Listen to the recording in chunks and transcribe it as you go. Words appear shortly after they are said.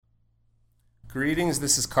Greetings,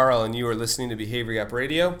 this is Carl, and you are listening to Behavior Gap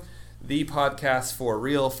Radio, the podcast for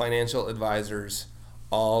real financial advisors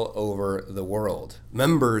all over the world,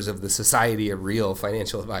 members of the Society of Real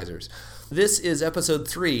Financial Advisors. This is episode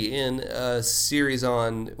 3 in a series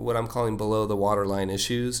on what I'm calling Below the Waterline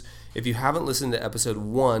issues. If you haven't listened to episode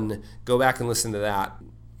 1, go back and listen to that.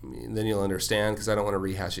 Then you'll understand, because I don't want to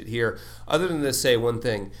rehash it here. Other than to say one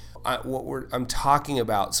thing, I'm talking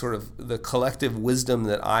about sort of the collective wisdom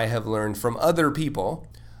that I have learned from other people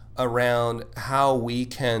around how we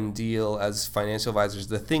can deal as financial advisors,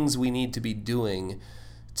 the things we need to be doing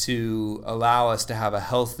to allow us to have a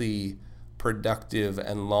healthy, productive,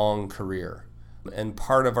 and long career. And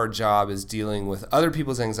part of our job is dealing with other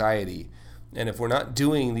people's anxiety. And if we're not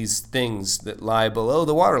doing these things that lie below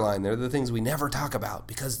the waterline, they're the things we never talk about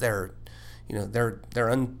because they're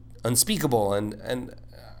unspeakable. And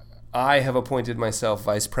I have appointed myself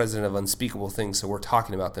vice president of unspeakable things, so we're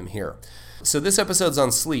talking about them here. So this episode's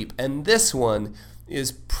on sleep, and this one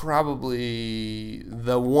is probably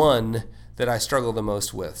the one that I struggle the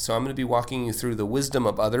most with. So I'm going to be walking you through the wisdom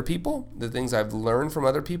of other people, the things I've learned from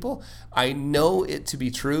other people. I know it to be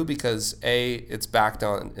true because A, it's backed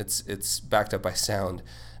up by sound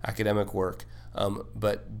academic work.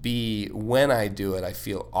 But B, when I do it, I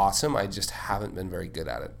feel awesome. I just haven't been very good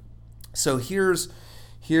at it. So here's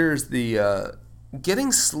the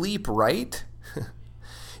getting sleep right.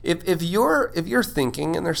 if you're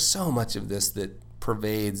thinking, and there's so much of this that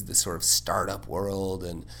pervades the sort of startup world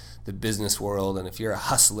and the business world, and if you're a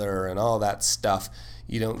hustler and all that stuff,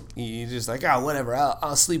 you just like, whatever,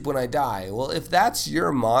 I'll sleep when I die. Well, if that's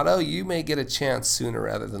your motto, you may get a chance sooner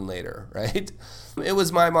rather than later, right? It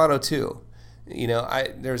was my motto too.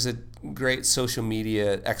 There's a great social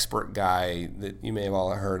media expert guy that you may have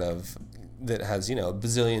all heard of that has, a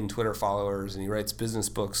bazillion Twitter followers, and he writes business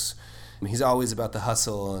books. And he's always about the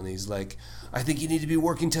hustle, and he's like, I think you need to be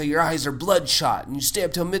working till your eyes are bloodshot and you stay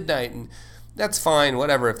up till midnight, and that's fine,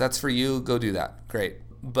 whatever. If that's for you, go do that. Great.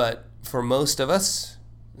 But for most of us,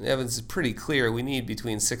 the evidence is pretty clear. We need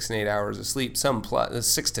between 6 and 8 hours of sleep,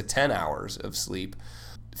 6 to 10 hours of sleep,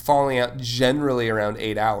 falling out generally around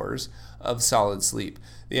 8 hours of solid sleep.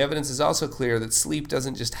 The evidence is also clear that sleep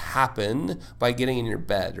doesn't just happen by getting in your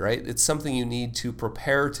bed, right? It's something you need to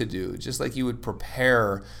prepare to do, just like you would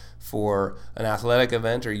prepare for an athletic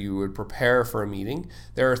event or you would prepare for a meeting.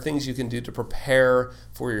 There are things you can do to prepare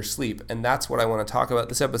for your sleep, and that's what I want to talk about.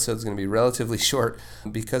 This episode is going to be relatively short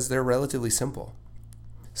because they're relatively simple.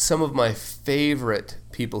 Some of my favorite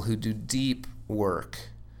people who do deep,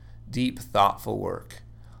 thoughtful work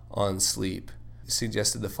on sleep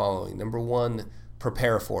suggested the following. Number 1,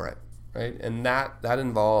 prepare for it, right? And that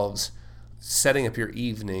involves setting up your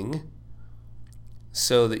evening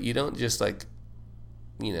so that you don't just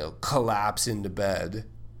collapse into bed,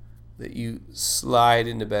 that you slide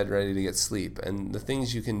into bed ready to get sleep. And the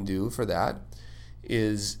things you can do for that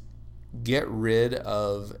is get rid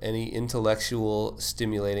of any intellectual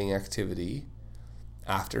stimulating activity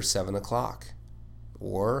after 7 o'clock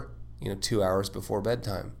or 2 hours before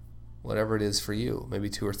bedtime. Whatever it is for you, maybe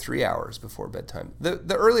 2 or 3 hours before bedtime.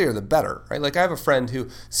 The earlier, the better, right? Like I have a friend who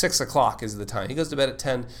 6 o'clock is the time. He goes to bed at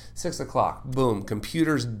 10, 6 o'clock, boom,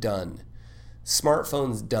 computer's done.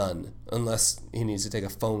 Smartphone's done, unless he needs to take a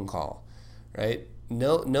phone call, right?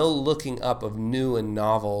 No looking up of new and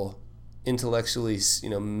novel, intellectually,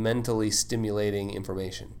 mentally stimulating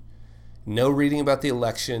information. No reading about the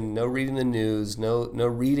election, no reading the news, no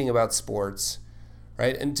reading about sports,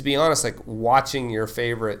 right? And to be honest, like watching your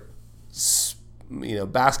favorite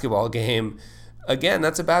basketball game, again,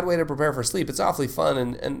 that's a bad way to prepare for sleep. It's awfully fun,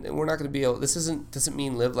 and we're not going to be able, doesn't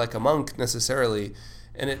mean live like a monk necessarily,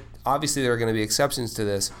 and obviously there are going to be exceptions to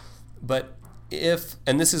this, but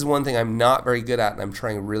and this is one thing I'm not very good at and I'm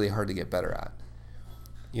trying really hard to get better at,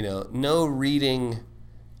 no reading,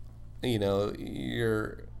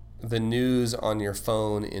 the news on your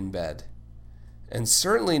phone in bed, and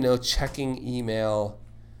certainly no checking email,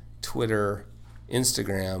 Twitter,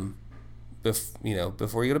 Instagram,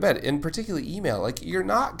 before you go to bed, and particularly email. Like, you're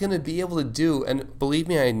not going to be able to do, and believe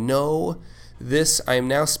me, I know this, I am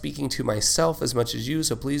now speaking to myself as much as you,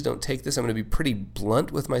 so please don't take this. I'm going to be pretty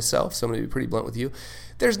blunt with myself, so I'm going to be pretty blunt with you.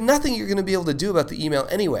 There's nothing you're going to be able to do about the email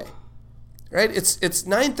anyway, right? It's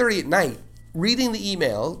 9:30 at night, reading the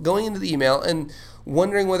email, going into the email, and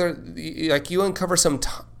wondering whether, you uncover some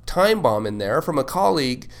time bomb in there from a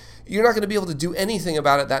colleague. You're not going to be able to do anything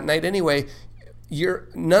about it that night anyway.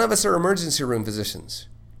 None of us are emergency room physicians.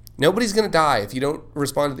 Nobody's going to die if you don't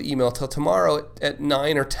respond to the email till tomorrow at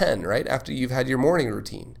 9 or 10, right, after you've had your morning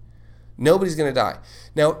routine. Nobody's going to die.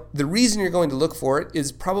 Now, the reason you're going to look for it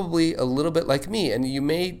is probably a little bit like me, and you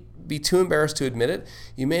may be too embarrassed to admit it.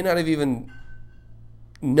 You may not have even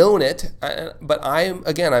known it, but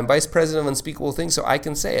I'm vice president of Unspeakable Things, so I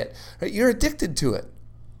can say it. Right? You're addicted to it.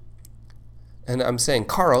 And I'm saying,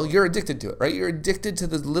 Carl, you're addicted to it, right? You're addicted to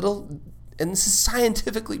the little, and this is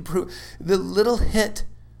scientifically proven, the little hit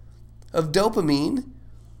of dopamine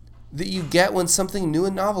that you get when something new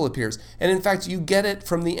and novel appears. And in fact, you get it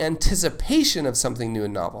from the anticipation of something new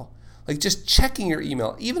and novel. Like just checking your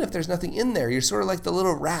email, even if there's nothing in there, you're sort of like the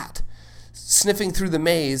little rat sniffing through the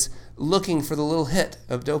maze looking for the little hit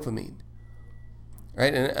of dopamine,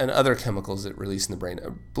 right? And other chemicals that release in the brain.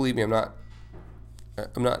 Believe me, I'm not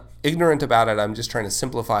ignorant about it. I'm just trying to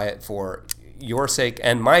simplify it for your sake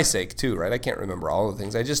and my sake too, right? I can't remember all the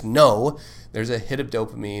things. I just know there's a hit of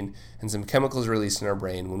dopamine and some chemicals released in our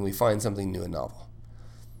brain when we find something new and novel.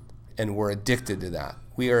 And we're addicted to that.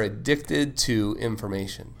 We are addicted to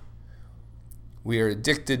information. We are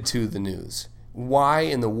addicted to the news. Why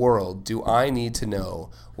in the world do I need to know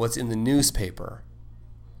what's in the newspaper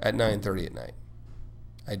at 9:30 at night?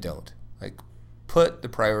 I don't. Like, put the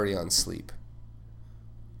priority on sleep.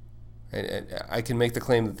 And I can make the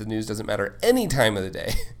claim that the news doesn't matter any time of the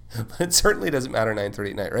day, but it certainly doesn't matter 9:30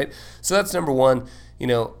 at night, right? So that's number one.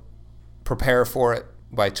 Prepare for it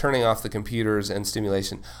by turning off the computers and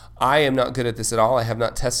stimulation. I am not good at this at all. I have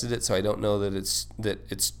not tested it, so I don't know that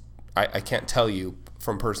it's. I can't tell you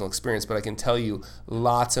from personal experience, but I can tell you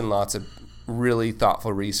lots and lots of really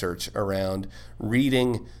thoughtful research around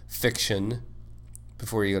reading fiction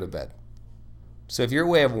before you go to bed. So if your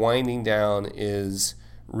way of winding down is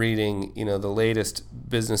reading, the latest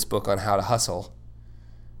business book on how to hustle,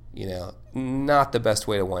 not the best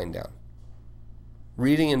way to wind down.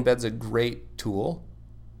 Reading in bed's a great tool,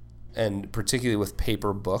 and particularly with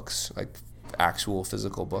paper books, like actual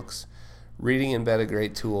physical books. Reading in bed a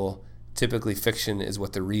great tool. Typically, fiction is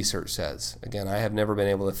what the research says. Again, I have never been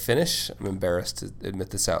able to finish. I'm embarrassed to admit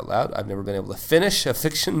this out loud. I've never been able to finish a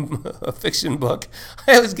fiction book.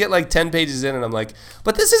 I always get like 10 pages in, and I'm like,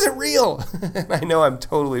 "But this isn't real." And I know I'm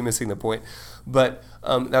totally missing the point, but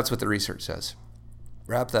that's what the research says.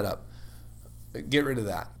 Wrap that up. Get rid of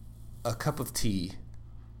that. A cup of tea.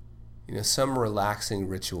 Some relaxing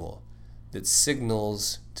ritual that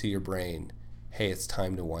signals to your brain, "Hey, it's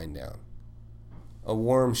time to wind down." A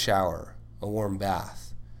warm shower, a warm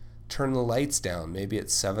bath. Turn the lights down. Maybe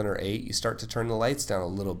at 7 or 8, you start to turn the lights down a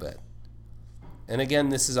little bit. And again,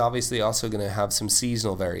 this is obviously also going to have some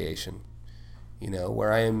seasonal variation.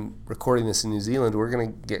 Where I am recording this in New Zealand, we're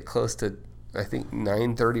going to get close to, I think,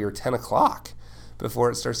 9:30 or 10 o'clock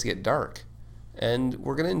before it starts to get dark. And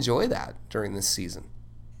we're going to enjoy that during this season,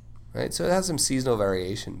 right? So it has some seasonal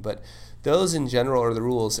variation, but those in general are the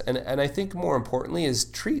rules. And I think more importantly is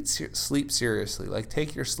treat sleep seriously. Like,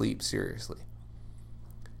 take your sleep seriously.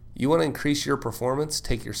 You want to increase your performance,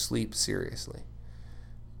 take your sleep seriously.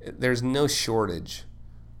 There's no shortage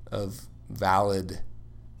of valid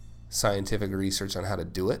scientific research on how to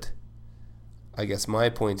do it. I guess my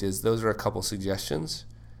point is those are a couple suggestions,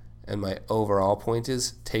 and my overall point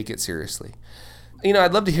is take it seriously.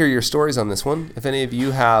 I'd love to hear your stories on this one. If any of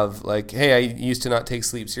you have, like, hey, I used to not take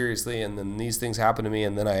sleep seriously, and then these things happened to me,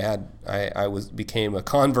 and then I became a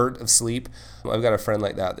convert of sleep. I've got a friend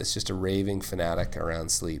like that that's just a raving fanatic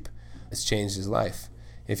around sleep. It's changed his life.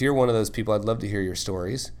 If you're one of those people, I'd love to hear your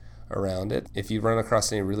stories around it. If you run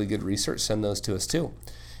across any really good research, send those to us too.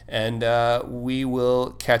 And we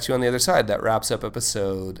will catch you on the other side. That wraps up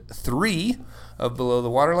episode 3 of Below the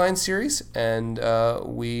Waterline series, and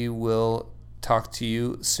we will talk to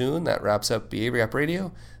you soon. That wraps up Behavior Gap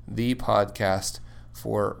Radio, the podcast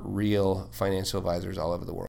for real financial advisors all over the world.